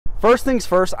First things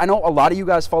first, I know a lot of you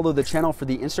guys follow the channel for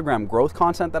the Instagram growth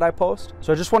content that I post.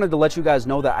 So I just wanted to let you guys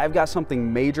know that I've got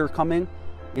something major coming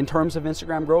in terms of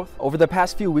Instagram growth. Over the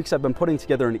past few weeks, I've been putting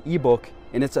together an ebook,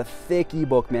 and it's a thick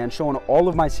ebook, man, showing all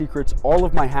of my secrets, all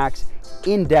of my hacks,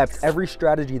 in depth, every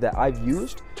strategy that I've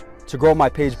used to grow my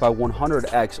page by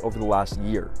 100x over the last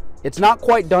year. It's not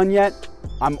quite done yet.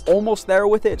 I'm almost there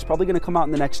with it. It's probably gonna come out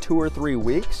in the next 2 or 3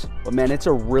 weeks. But man, it's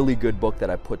a really good book that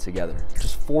I put together.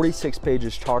 Just 46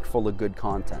 pages chock full of good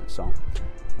content. So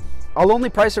I'll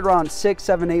only price it around $6,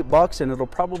 $7, $8, and it'll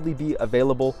probably be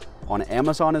available on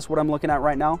Amazon is what I'm looking at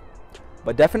right now.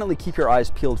 But definitely keep your eyes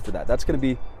peeled for that. That's gonna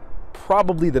be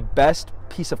probably the best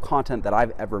piece of content that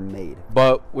I've ever made.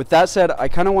 But with that said, I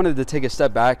kind of wanted to take a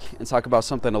step back and talk about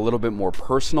something a little bit more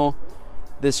personal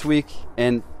this week.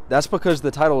 And that's because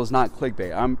the title is not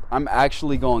clickbait. I'm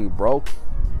actually going broke,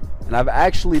 and I've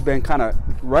actually been kind of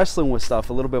wrestling with stuff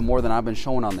a little bit more than I've been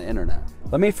showing on the internet.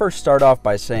 Let me first start off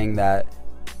by saying that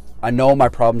I know my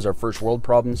problems are first world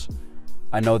problems.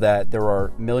 I know that there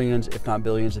are millions, if not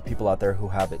billions, of people out there who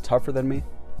have it tougher than me.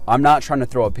 I'm not trying to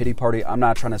throw a pity party. I'm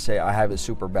not trying to say I have it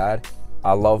super bad.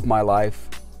 I love my life,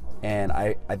 and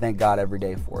I thank God every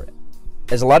day for it.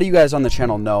 As a lot of you guys on the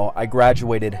channel know, I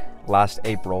graduated last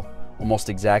April, almost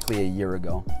exactly a year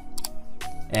ago.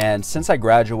 And since I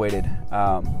graduated,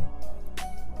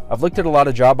 I've looked at a lot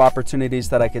of job opportunities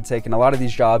that I could take, and a lot of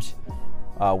these jobs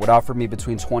would offer me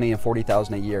between $20,000 and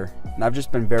 $40,000 a year. And I've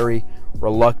just been very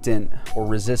reluctant or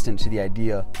resistant to the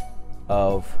idea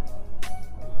of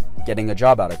getting a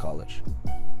job out of college.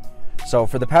 So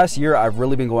for the past year, I've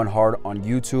really been going hard on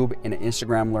YouTube and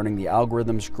Instagram, learning the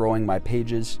algorithms, growing my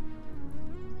pages,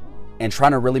 and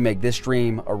trying to really make this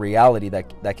dream a reality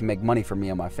that can make money for me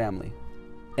and my family.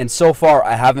 And so far,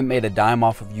 I haven't made a dime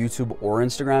off of YouTube or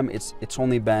Instagram. It's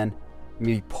only been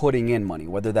me putting in money,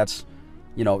 whether that's,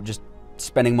 you know, just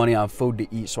spending money on food to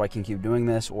eat so I can keep doing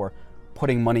this, or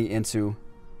putting money into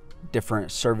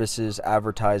different services,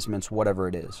 advertisements, whatever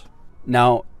it is.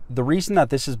 Now, the reason that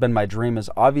this has been my dream is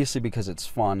obviously because it's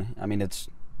fun. I mean, it's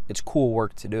cool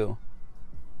work to do,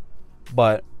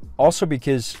 but also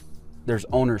because there's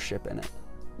ownership in it.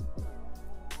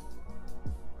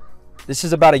 This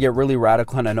is about to get really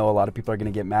radical, and I know a lot of people are going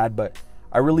to get mad, but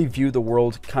I really view the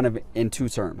world kind of in 2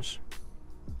 terms.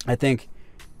 I think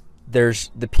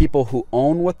there's the people who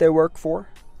own what they work for,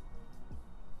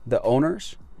 the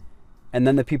owners, and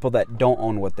then the people that don't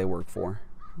own what they work for,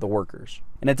 the workers.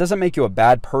 And it doesn't make you a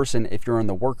bad person if you're in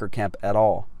the worker camp at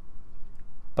all.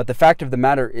 But the fact of the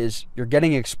matter is you're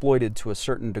getting exploited to a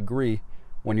certain degree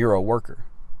when you're a worker.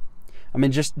 I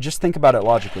mean, just think about it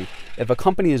logically. If a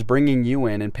company is bringing you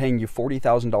in and paying you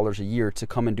 $40,000 a year to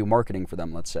come and do marketing for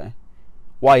them, let's say,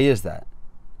 why is that?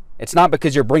 It's not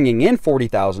because you're bringing in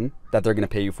 $40,000 that they're going to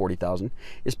pay you $40,000.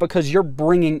 It's because you're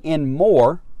bringing in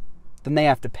more than they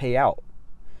have to pay out.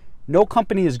 No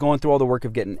company is going through all the work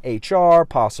of getting HR,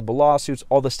 possible lawsuits,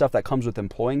 all the stuff that comes with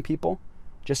employing people,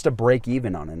 just to break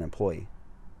even on an employee.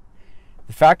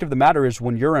 The fact of the matter is,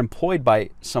 when you're employed by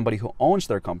somebody who owns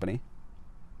their company,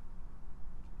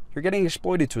 you're getting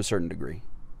exploited to a certain degree.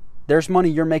 There's money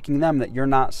you're making them that you're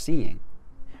not seeing.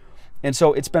 And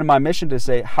so it's been my mission to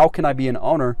say, how can I be an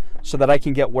owner so that I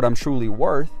can get what I'm truly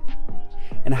worth?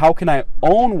 And how can I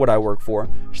own what I work for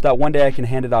so that one day I can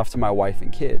hand it off to my wife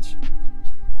and kids?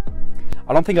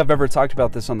 I don't think I've ever talked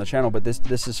about this on the channel, but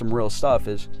this is some real stuff.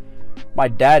 Is my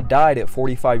dad died at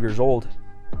 45 years old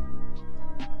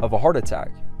of a heart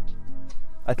attack.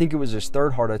 I think it was his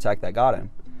 3rd heart attack that got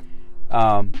him.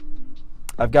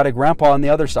 I've got a grandpa on the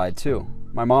other side too,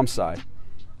 my mom's side.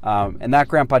 And that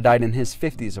grandpa died in his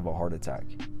 50s of a heart attack.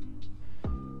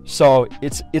 So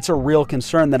it's a real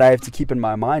concern that I have to keep in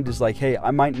my mind, is like, hey, I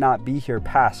might not be here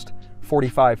past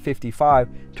 45, 55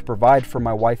 to provide for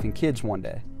my wife and kids one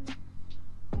day.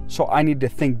 So I need to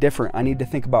think different. I need to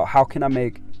think about, how can I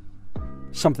make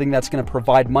something that's going to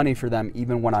provide money for them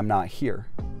even when I'm not here?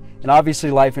 And obviously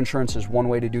life insurance is one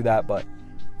way to do that, but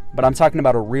I'm talking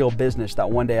about a real business that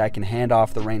one day I can hand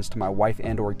off the reins to my wife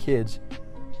and or kids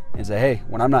and say, hey,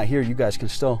 when I'm not here, you guys can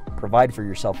still provide for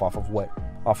yourself off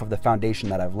of the foundation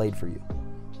that I've laid for you.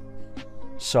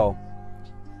 So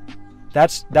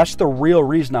that's the real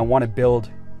reason I want to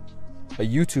build a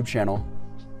YouTube channel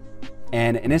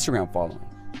and an Instagram following,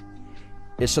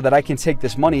 is so that I can take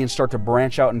this money and start to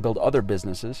branch out and build other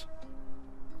businesses,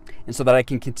 and so that I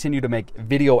can continue to make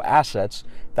video assets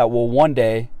that will one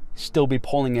day still be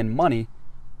pulling in money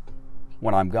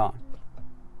when I'm gone.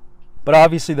 But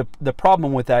obviously the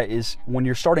problem with that is, when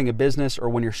you're starting a business or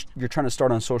when you're trying to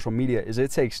start on social media, is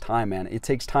it takes time, man. It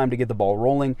takes time to get the ball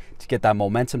rolling, to get that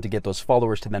momentum, to get those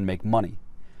followers, to then make money.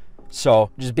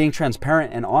 So just being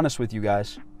transparent and honest with you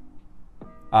guys,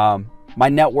 my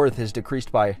net worth has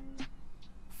decreased by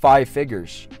 5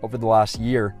 figures over the last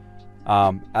year,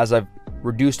 as I've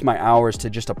reduced my hours to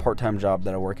just a part-time job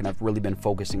that I work, and I've really been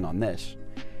focusing on this.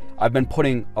 I've been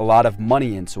putting a lot of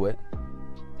money into it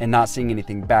and not seeing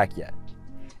anything back yet.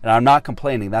 And I'm not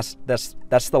complaining. That's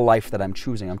the life that I'm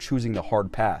choosing. I'm choosing the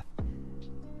hard path.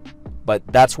 But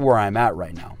that's where I'm at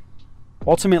right now.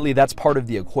 Ultimately, that's part of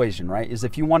the equation, right? Is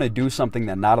if you want to do something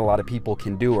that not a lot of people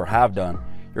can do or have done,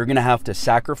 you're going to have to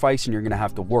sacrifice and you're going to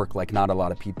have to work like not a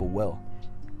lot of people will.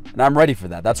 And I'm ready for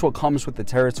that. That's what comes with the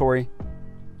territory.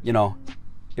 You know,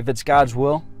 if it's God's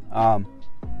will,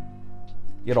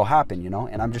 it'll happen, you know?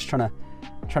 And I'm just trying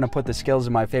to put the scales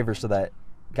in my favor so that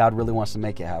God really wants to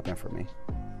make it happen for me.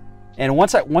 And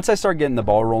once I start getting the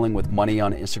ball rolling with money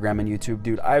on Instagram and YouTube,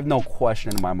 dude, I have no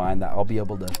question in my mind that I'll be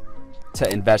able to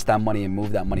invest that money and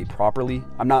move that money properly.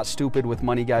 I'm not stupid with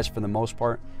money, guys, for the most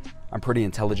part. I'm pretty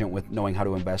intelligent with knowing how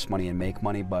to invest money and make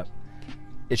money, but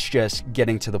it's just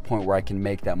getting to the point where I can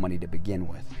make that money to begin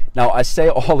with. Now, I say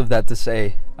all of that to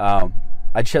say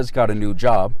I just got a new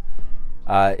job.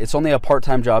 It's only a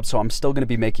part-time job, so I'm still going to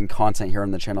be making content here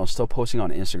on the channel, still posting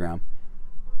on Instagram.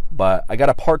 But I got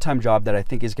a part-time job that I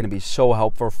think is going to be so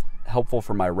helpful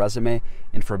for my resume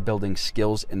and for building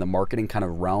skills in the marketing kind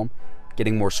of realm,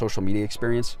 getting more social media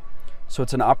experience. So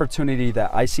it's an opportunity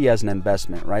that I see as an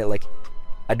investment, right? Like,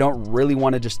 I don't really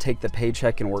want to just take the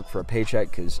paycheck and work for a paycheck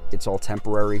because it's all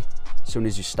temporary. As soon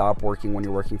as you stop working when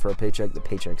you're working for a paycheck, the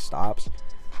paycheck stops.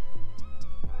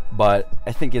 But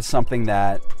I think it's something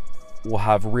that will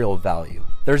have real value.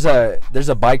 There's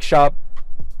a bike shop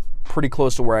pretty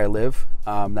close to where I live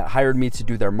that hired me to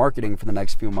do their marketing for the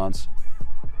next few months.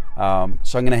 So I'm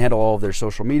going to handle all of their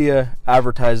social media,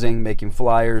 advertising, making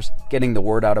flyers, getting the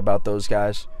word out about those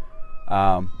guys,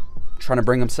 trying to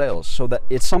bring them sales. So that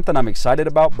it's something I'm excited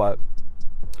about, but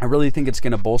I really think it's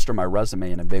going to bolster my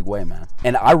resume in a big way, man.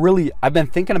 And I've been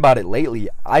thinking about it lately.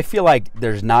 I feel like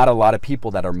there's not a lot of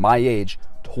people that are my age,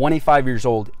 25 years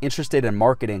old, interested in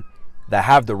marketing that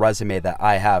have the resume that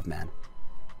I have, man.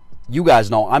 You guys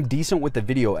know I'm decent with the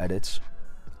video edits.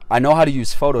 I know how to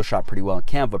use Photoshop pretty well and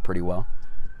Canva pretty well.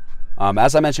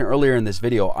 As I mentioned earlier in this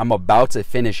video, I'm about to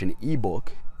finish an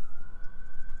ebook,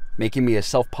 making me a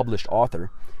self-published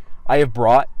author. I have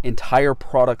brought entire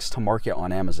products to market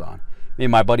on Amazon. Me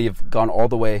and my buddy have gone all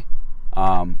the way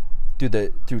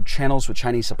through channels with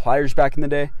Chinese suppliers back in the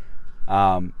day.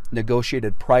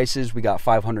 Negotiated prices. We got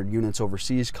 500 units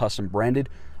overseas, custom branded.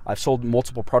 I've sold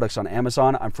multiple products on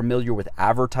Amazon. I'm familiar with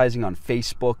advertising on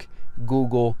Facebook,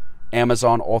 Google,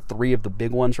 Amazon, all 3 of the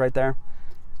big ones right there.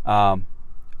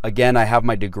 Again, I have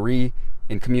my degree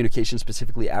in communication,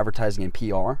 specifically advertising and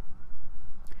PR.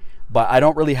 But I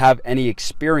don't really have any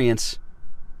experience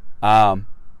in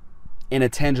a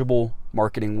tangible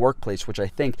marketing workplace, which I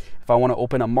think if I want to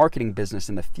open a marketing business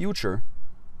in the future,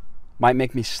 might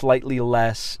make me slightly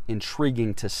less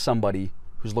intriguing to somebody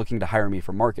who's looking to hire me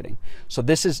for marketing. So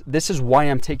this is why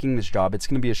I'm taking this job. It's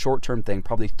going to be a short-term thing,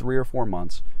 probably 3 or 4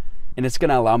 months. And it's going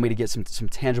to allow me to get some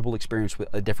tangible experience with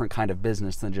a different kind of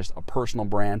business than just a personal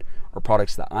brand or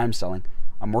products that I'm selling.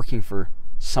 I'm working for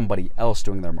somebody else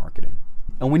doing their marketing.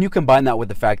 And when you combine that with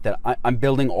the fact that I'm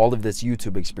building all of this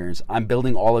YouTube experience, I'm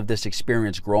building all of this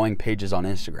experience growing pages on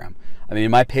Instagram. I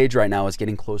mean, my page right now is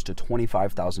getting close to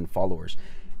 25,000 followers.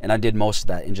 And I did most of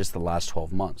that in just the last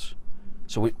 12 months.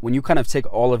 So when you kind of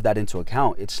take all of that into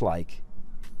account, it's like,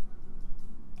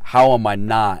 how do I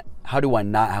not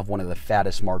have one of the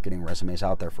fattest marketing resumes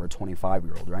out there for a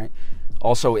 25-year-old, right?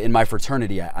 Also, in my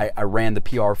fraternity, I ran the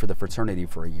PR for the fraternity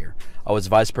for a year. I was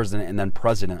vice president and then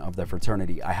president of the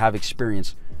fraternity. I have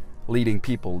experience leading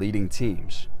people, leading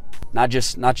teams. Not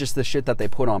just the shit that they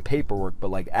put on paperwork,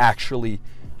 but like actually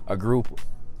a group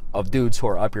of dudes who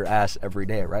are up your ass every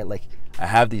day, right? Like, I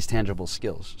have these tangible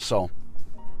skills. So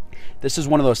this is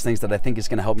one of those things that I think is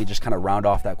going to help me just kind of round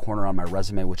off that corner on my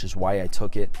resume, which is why I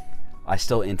took it. I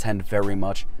still intend very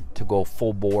much to go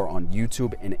full bore on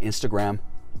YouTube and Instagram.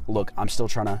 Look, I'm still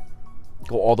trying to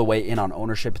go all the way in on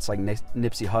ownership. It's like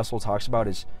Nipsey Hussle talks about,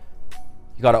 is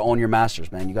you got to own your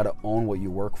masters, man. You got to own what you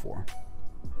work for.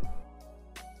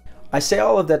 I say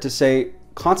all of that to say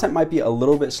content might be a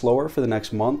little bit slower for the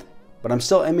next month, but I'm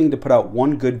still aiming to put out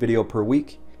 1 good video per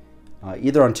week,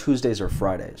 either on Tuesdays or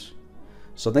Fridays.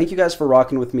 So thank you guys for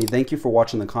rocking with me. Thank you for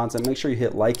watching the content. Make sure you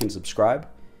hit like and subscribe.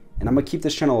 And I'm going to keep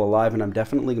this channel alive, and I'm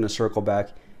definitely going to circle back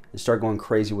and start going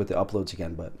crazy with the uploads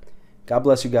again. But God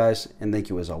bless you guys, and thank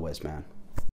you as always, man.